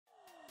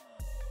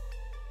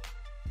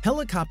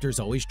Helicopters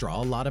always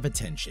draw a lot of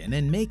attention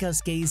and make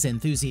us gaze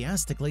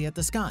enthusiastically at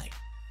the sky.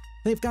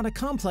 They've got a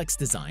complex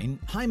design,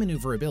 high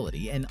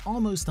maneuverability, and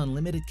almost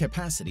unlimited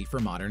capacity for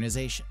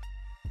modernization.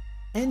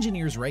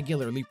 Engineers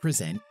regularly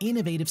present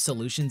innovative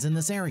solutions in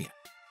this area.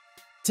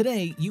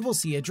 Today, you will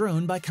see a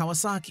drone by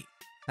Kawasaki,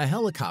 a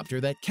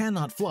helicopter that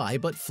cannot fly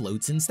but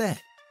floats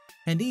instead,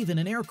 and even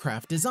an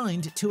aircraft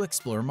designed to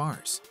explore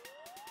Mars.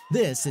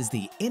 This is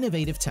the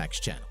Innovative Techs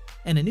channel,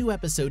 and a new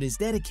episode is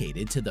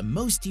dedicated to the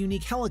most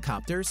unique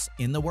helicopters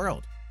in the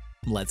world.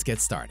 Let's get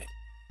started.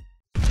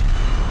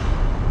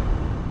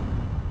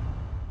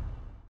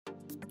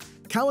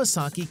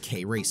 Kawasaki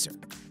Kracer.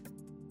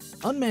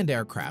 Unmanned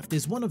aircraft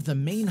is one of the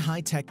main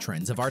high-tech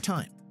trends of our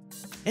time.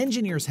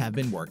 Engineers have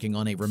been working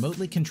on a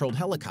remotely controlled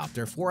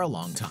helicopter for a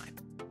long time.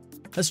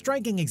 A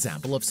striking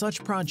example of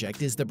such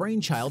project is the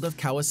brainchild of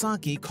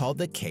Kawasaki called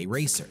the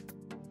Kracer.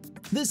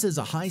 This is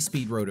a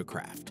high-speed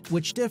rotorcraft,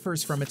 which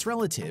differs from its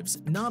relatives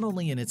not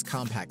only in its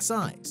compact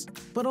size,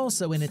 but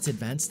also in its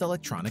advanced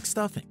electronic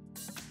stuffing.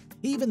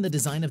 Even the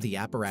design of the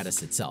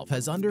apparatus itself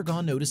has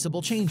undergone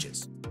noticeable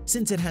changes,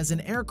 since it has an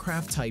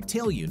aircraft-type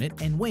tail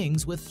unit and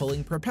wings with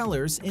pulling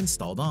propellers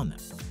installed on them.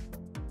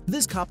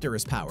 This copter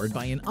is powered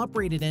by an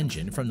uprated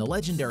engine from the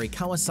legendary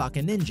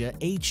Kawasaki Ninja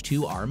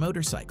H2R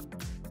motorcycle.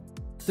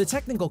 The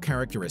technical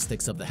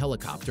characteristics of the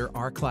helicopter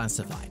are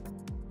classified.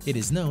 It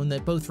is known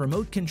that both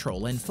remote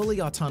control and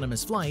fully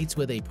autonomous flights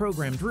with a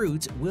programmed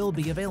route will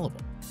be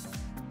available.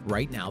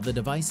 Right now, the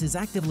device is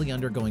actively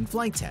undergoing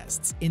flight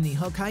tests in the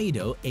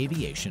Hokkaido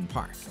Aviation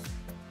Park.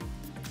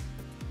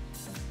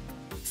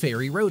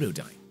 Fairy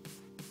Rotodyne.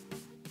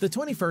 The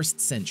 21st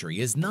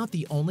century is not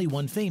the only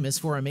one famous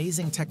for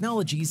amazing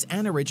technologies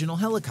and original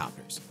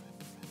helicopters.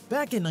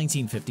 Back in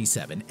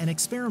 1957, an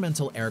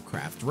experimental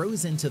aircraft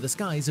rose into the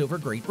skies over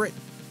Great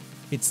Britain.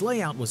 Its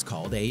layout was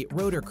called a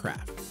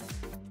rotorcraft.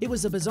 It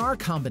was a bizarre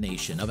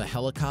combination of a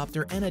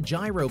helicopter and a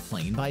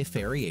gyroplane by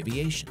Fairy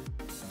Aviation,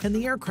 and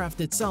the aircraft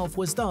itself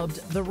was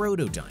dubbed the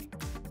Rotodyne.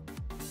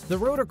 The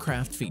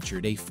rotorcraft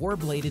featured a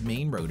four-bladed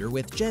main rotor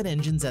with jet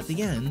engines at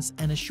the ends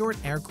and a short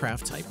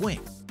aircraft-type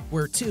wing,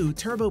 where two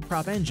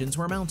turboprop engines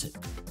were mounted.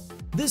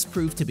 This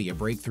proved to be a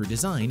breakthrough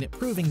design,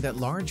 proving that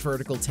large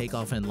vertical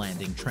takeoff and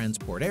landing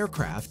transport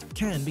aircraft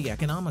can be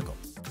economical.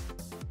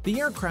 The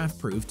aircraft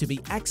proved to be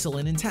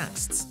excellent in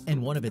tests,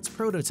 and one of its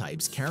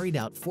prototypes carried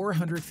out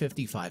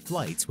 455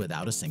 flights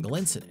without a single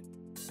incident.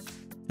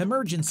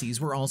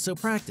 Emergencies were also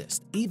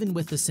practiced, even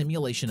with the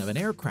simulation of an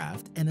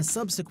aircraft and a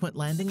subsequent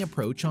landing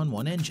approach on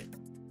one engine.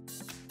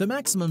 The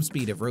maximum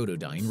speed of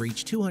Rotodyne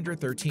reached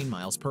 213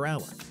 miles per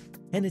hour,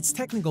 and its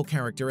technical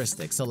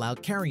characteristics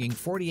allowed carrying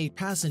 48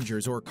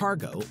 passengers or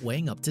cargo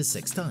weighing up to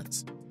 6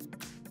 tons.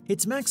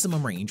 Its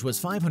maximum range was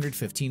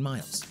 515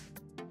 miles.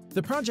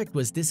 The project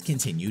was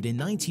discontinued in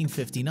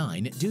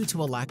 1959 due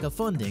to a lack of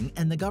funding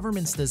and the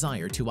government's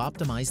desire to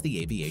optimize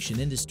the aviation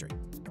industry.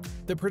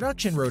 The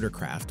production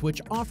rotorcraft,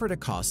 which offered a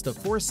cost of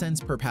 4 cents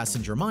per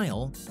passenger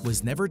mile,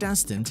 was never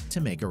destined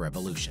to make a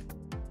revolution.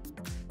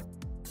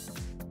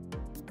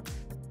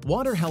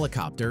 Water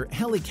helicopter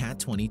Helicat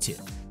 22.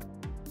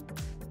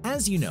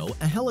 As you know,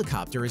 a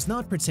helicopter is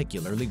not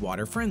particularly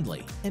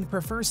water-friendly and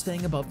prefers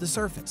staying above the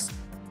surface.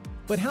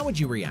 But how would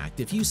you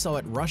react if you saw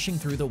it rushing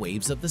through the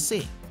waves of the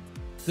sea?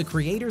 The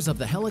creators of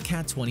the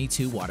Helicat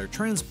 22 water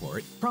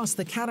transport crossed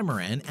the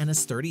catamaran and a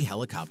sturdy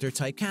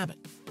helicopter-type cabin.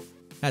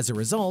 As a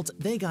result,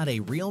 they got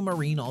a real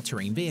marine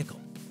all-terrain vehicle,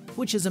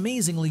 which is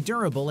amazingly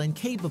durable and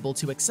capable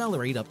to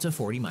accelerate up to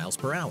 40 miles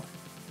per hour.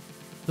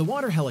 The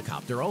water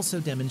helicopter also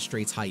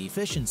demonstrates high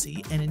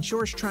efficiency and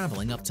ensures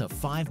traveling up to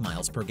 5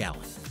 miles per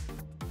gallon.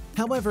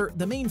 However,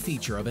 the main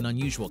feature of an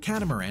unusual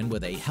catamaran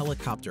with a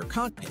helicopter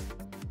cockpit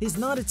is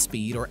not its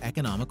speed or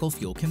economical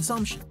fuel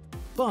consumption,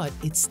 but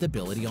its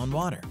stability on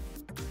water.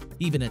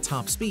 Even at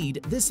top speed,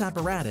 this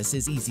apparatus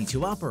is easy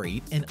to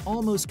operate and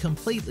almost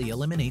completely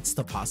eliminates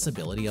the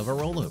possibility of a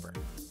rollover.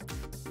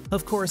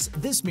 Of course,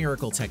 this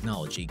miracle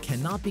technology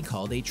cannot be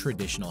called a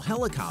traditional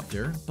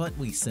helicopter, but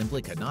we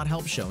simply could not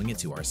help showing it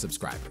to our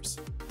subscribers.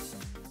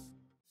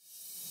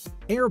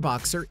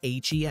 Boxer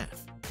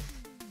HEF.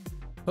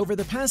 Over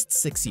the past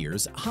 6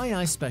 years,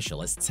 HiEye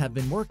specialists have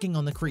been working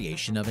on the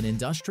creation of an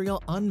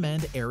industrial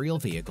unmanned aerial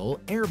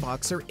vehicle,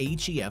 Boxer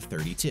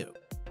HEF-32.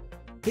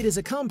 It is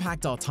a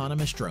compact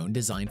autonomous drone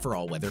designed for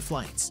all-weather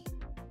flights.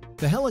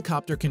 The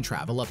helicopter can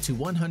travel up to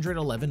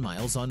 111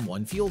 miles on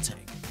one fuel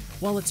tank,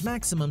 while its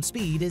maximum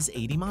speed is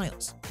 80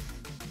 miles.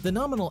 The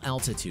nominal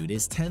altitude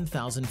is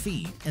 10,000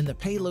 feet and the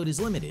payload is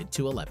limited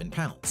to 11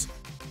 pounds.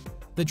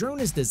 The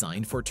drone is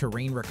designed for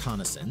terrain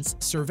reconnaissance,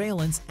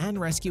 surveillance, and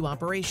rescue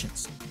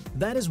operations.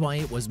 That is why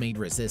it was made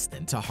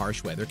resistant to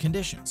harsh weather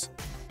conditions.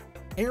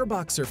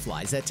 Boxer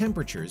flies at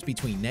temperatures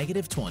between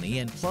 -20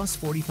 and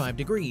 +45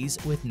 degrees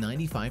with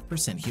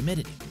 95%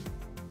 humidity.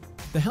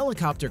 The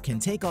helicopter can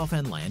take off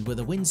and land with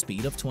a wind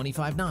speed of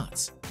 25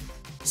 knots.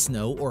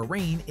 Snow or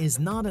rain is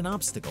not an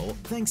obstacle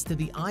thanks to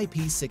the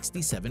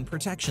IP67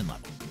 protection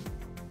level.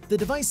 The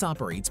device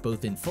operates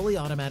both in fully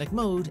automatic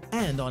mode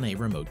and on a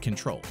remote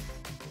control.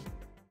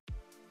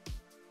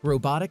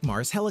 Robotic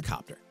Mars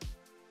helicopter.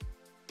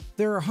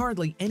 There are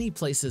hardly any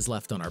places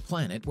left on our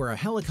planet where a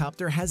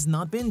helicopter has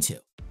not been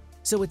to,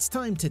 so it's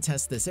time to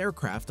test this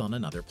aircraft on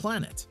another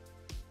planet.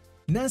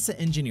 NASA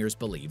engineers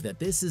believe that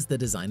this is the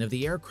design of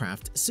the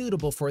aircraft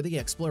suitable for the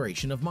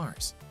exploration of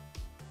Mars.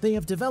 They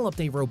have developed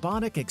a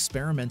robotic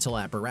experimental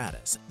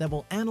apparatus that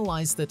will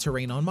analyze the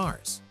terrain on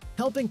Mars,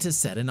 helping to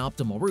set an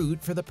optimal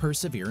route for the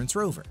Perseverance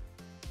rover.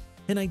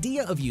 An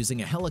idea of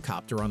using a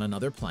helicopter on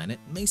another planet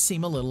may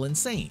seem a little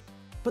insane,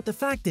 but the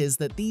fact is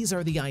that these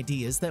are the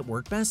ideas that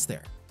work best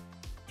there.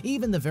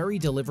 Even the very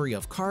delivery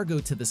of cargo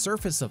to the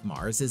surface of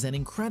Mars is an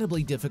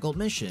incredibly difficult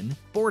mission,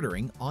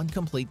 bordering on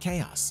complete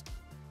chaos.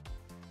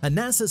 A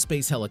NASA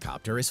space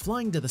helicopter is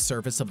flying to the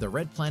surface of the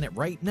red planet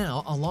right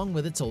now along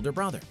with its older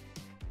brother.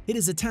 It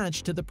is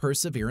attached to the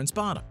Perseverance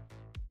bottom.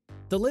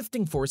 The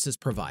lifting force is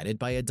provided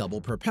by a double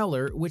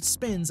propeller which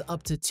spins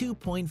up to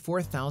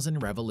 2.4 thousand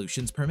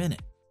revolutions per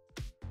minute.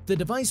 The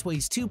device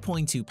weighs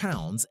 2.2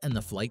 pounds and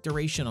the flight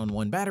duration on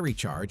one battery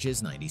charge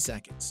is 90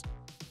 seconds.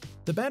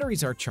 The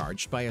batteries are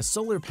charged by a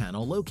solar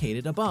panel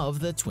located above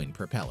the twin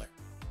propeller.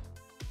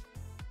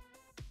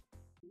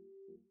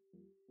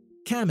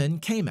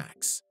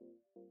 KMAX.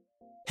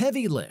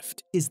 Heavy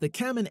lift is the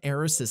Kaman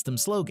Aerosystem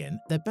slogan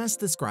that best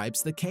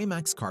describes the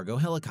KMAX cargo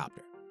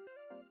helicopter.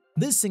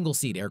 This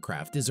single-seat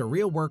aircraft is a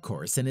real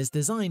workhorse and is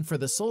designed for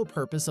the sole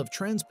purpose of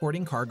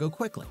transporting cargo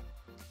quickly.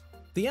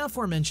 The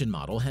aforementioned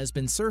model has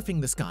been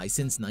surfing the sky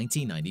since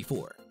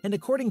 1994 and,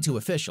 according to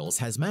officials,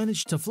 has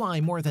managed to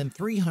fly more than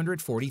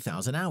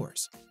 340,000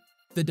 hours.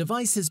 The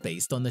device is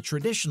based on the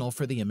traditional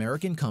for the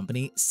American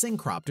company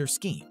Syncropter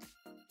scheme.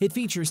 It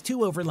features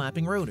two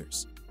overlapping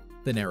rotors.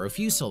 The narrow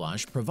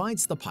fuselage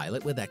provides the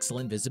pilot with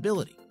excellent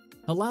visibility,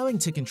 allowing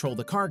to control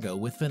the cargo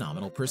with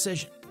phenomenal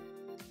precision.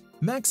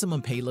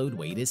 Maximum payload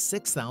weight is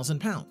 6,000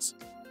 pounds.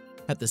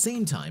 At the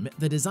same time,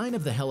 the design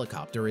of the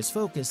helicopter is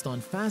focused on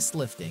fast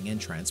lifting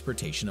and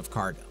transportation of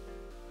cargo.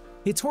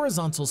 Its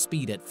horizontal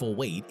speed at full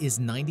weight is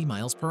 90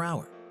 miles per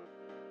hour.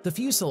 The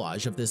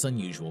fuselage of this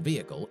unusual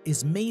vehicle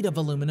is made of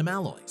aluminum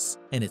alloys,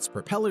 and its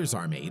propellers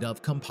are made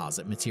of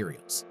composite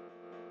materials.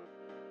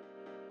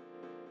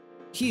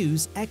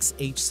 Hughes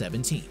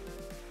XH17.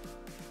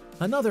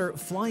 Another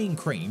flying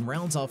crane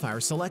rounds off our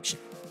selection.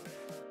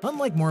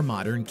 Unlike more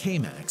modern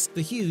KMAX,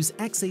 the Hughes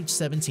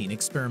XH17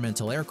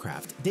 experimental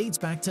aircraft dates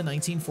back to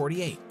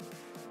 1948.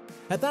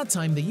 At that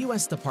time, the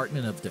U.S.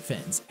 Department of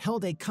Defense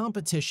held a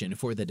competition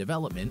for the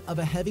development of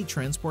a heavy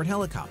transport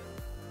helicopter.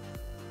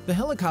 The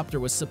helicopter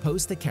was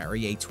supposed to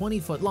carry a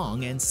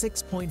 20-foot-long and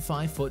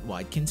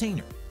 6.5-foot-wide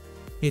container.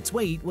 Its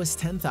weight was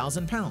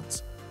 10,000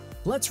 pounds.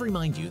 Let's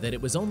remind you that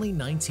it was only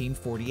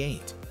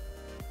 1948.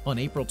 On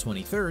April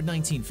 23,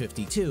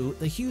 1952,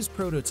 the Hughes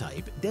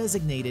prototype,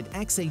 designated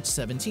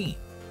XH17,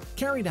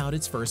 carried out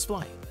its first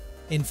flight.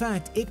 In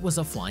fact, it was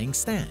a flying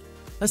stand,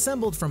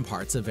 assembled from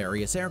parts of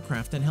various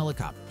aircraft and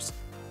helicopters.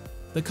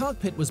 The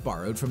cockpit was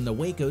borrowed from the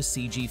Waco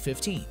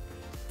CG-15,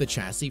 the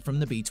chassis from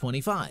the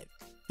B-25,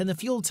 and the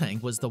fuel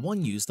tank was the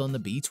one used on the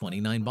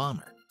B-29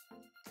 bomber.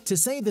 To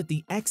say that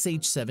the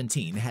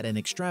XH17 had an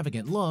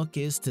extravagant look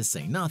is to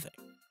say nothing.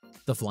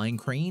 The flying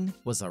crane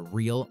was a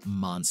real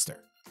monster.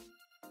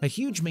 A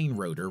huge main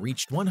rotor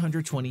reached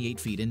 128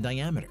 feet in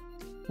diameter,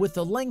 with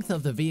the length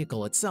of the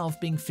vehicle itself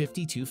being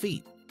 52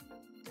 feet.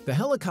 The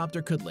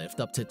helicopter could lift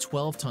up to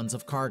 12 tons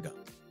of cargo,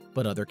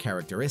 but other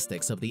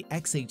characteristics of the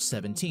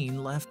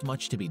XH17 left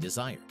much to be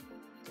desired.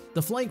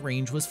 The flight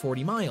range was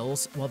 40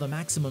 miles, while the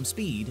maximum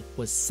speed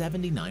was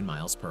 79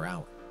 miles per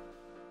hour.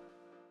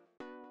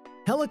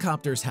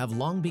 Helicopters have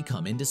long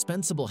become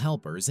indispensable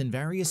helpers in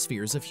various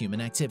spheres of human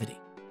activity.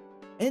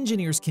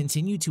 Engineers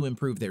continue to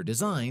improve their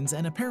designs,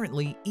 and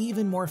apparently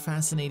even more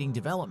fascinating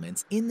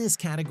developments in this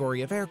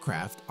category of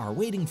aircraft are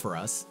waiting for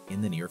us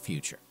in the near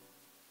future.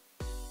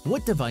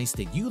 What device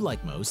did you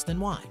like most and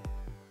why?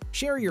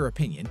 Share your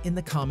opinion in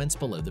the comments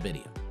below the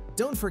video.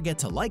 Don't forget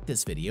to like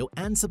this video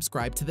and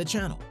subscribe to the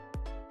channel.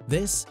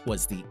 This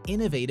was the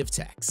Innovative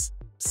Techs.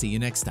 See you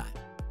next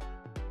time.